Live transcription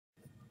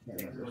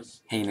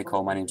Hey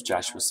Nicole, my name is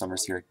Joshua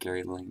Summers here at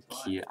Gary Lillian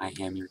Kia. I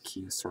am your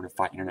Kia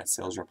Certified Internet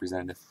Sales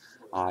Representative.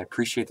 I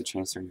appreciate the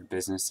chance to earn your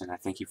business, and I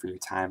thank you for your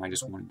time. I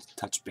just wanted to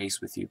touch base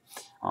with you,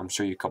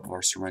 show you a couple of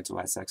our Sorento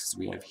SXs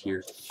we have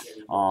here.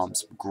 Some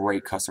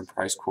great custom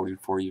price quoting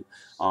for you.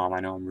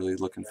 I know I'm really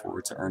looking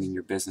forward to earning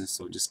your business,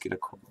 so just get a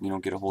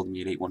hold of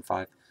me at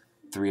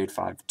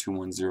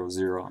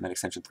 815-385-2100. I'm at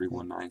extension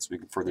 319, so we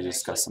can further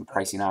discuss some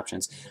pricing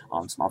options,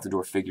 some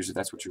off-the-door figures if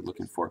that's what you're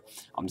looking for,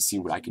 to see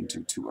what I can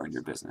do to earn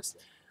your business.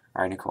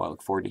 All right, Nicole, I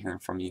look forward to hearing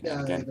from you.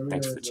 And again,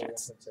 thanks for the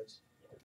chance.